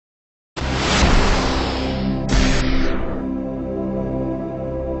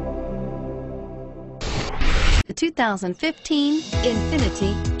2015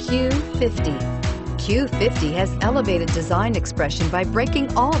 Infiniti Q50. Q50 has elevated design expression by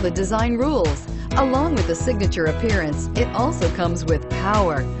breaking all the design rules. Along with the signature appearance, it also comes with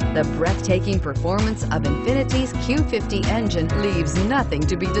power. The breathtaking performance of Infiniti's Q50 engine leaves nothing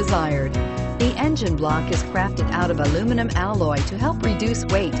to be desired. The engine block is crafted out of aluminum alloy to help reduce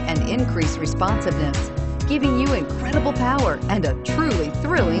weight and increase responsiveness, giving you incredible power and a truly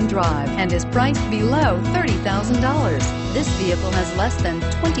thrilling drive, and is priced below $30,000. This vehicle has less than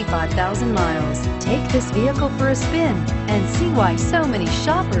 25,000 miles. Take this vehicle for a spin and see why so many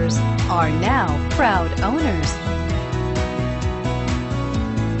shoppers are now proud owners.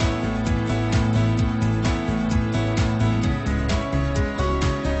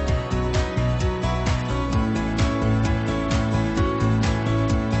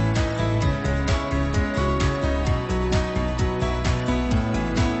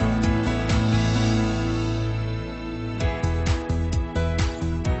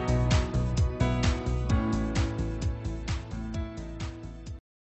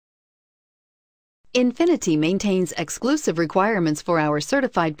 Infiniti maintains exclusive requirements for our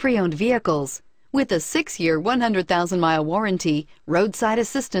certified pre-owned vehicles. With a 6-year, 100,000-mile warranty, roadside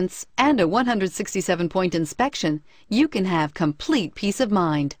assistance, and a 167-point inspection, you can have complete peace of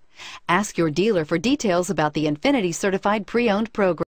mind. Ask your dealer for details about the Infiniti Certified Pre-Owned program.